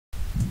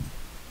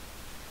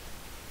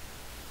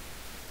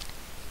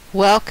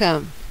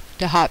Welcome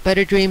to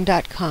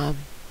HotButterDream.com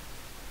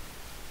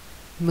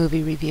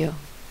movie review.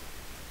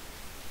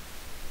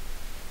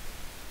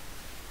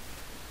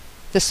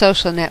 The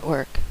Social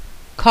Network.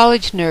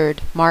 College nerd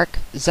Mark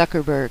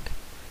Zuckerberg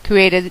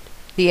created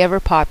the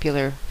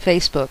ever-popular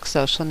Facebook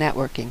social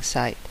networking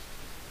site.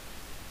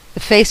 The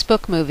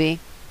Facebook movie,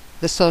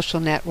 The Social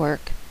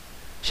Network,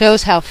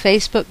 shows how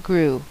Facebook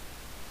grew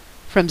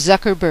from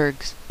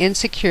Zuckerberg's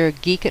insecure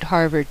geek at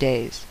Harvard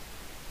days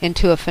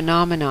into a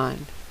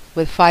phenomenon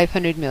with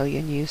 500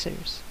 million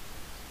users.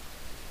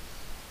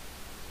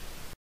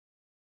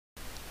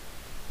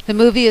 The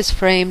movie is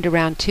framed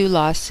around two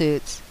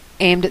lawsuits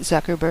aimed at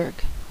Zuckerberg.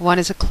 One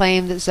is a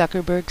claim that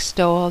Zuckerberg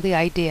stole the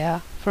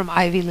idea from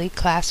Ivy League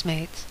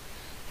classmates,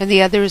 and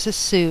the other is a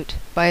suit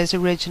by his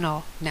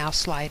original, now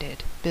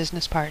slighted,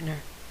 business partner.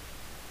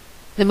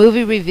 The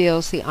movie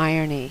reveals the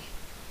irony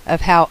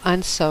of how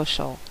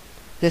unsocial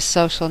this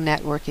social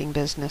networking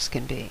business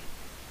can be.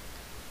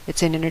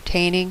 It's an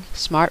entertaining,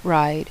 smart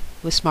ride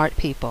with smart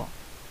people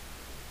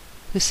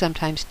who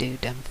sometimes do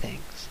dumb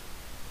things.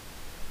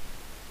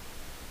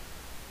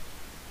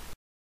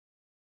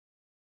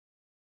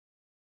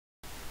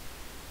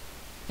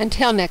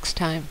 Until next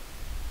time,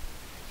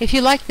 if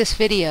you like this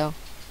video,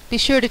 be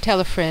sure to tell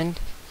a friend,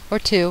 or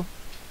two,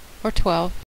 or 12.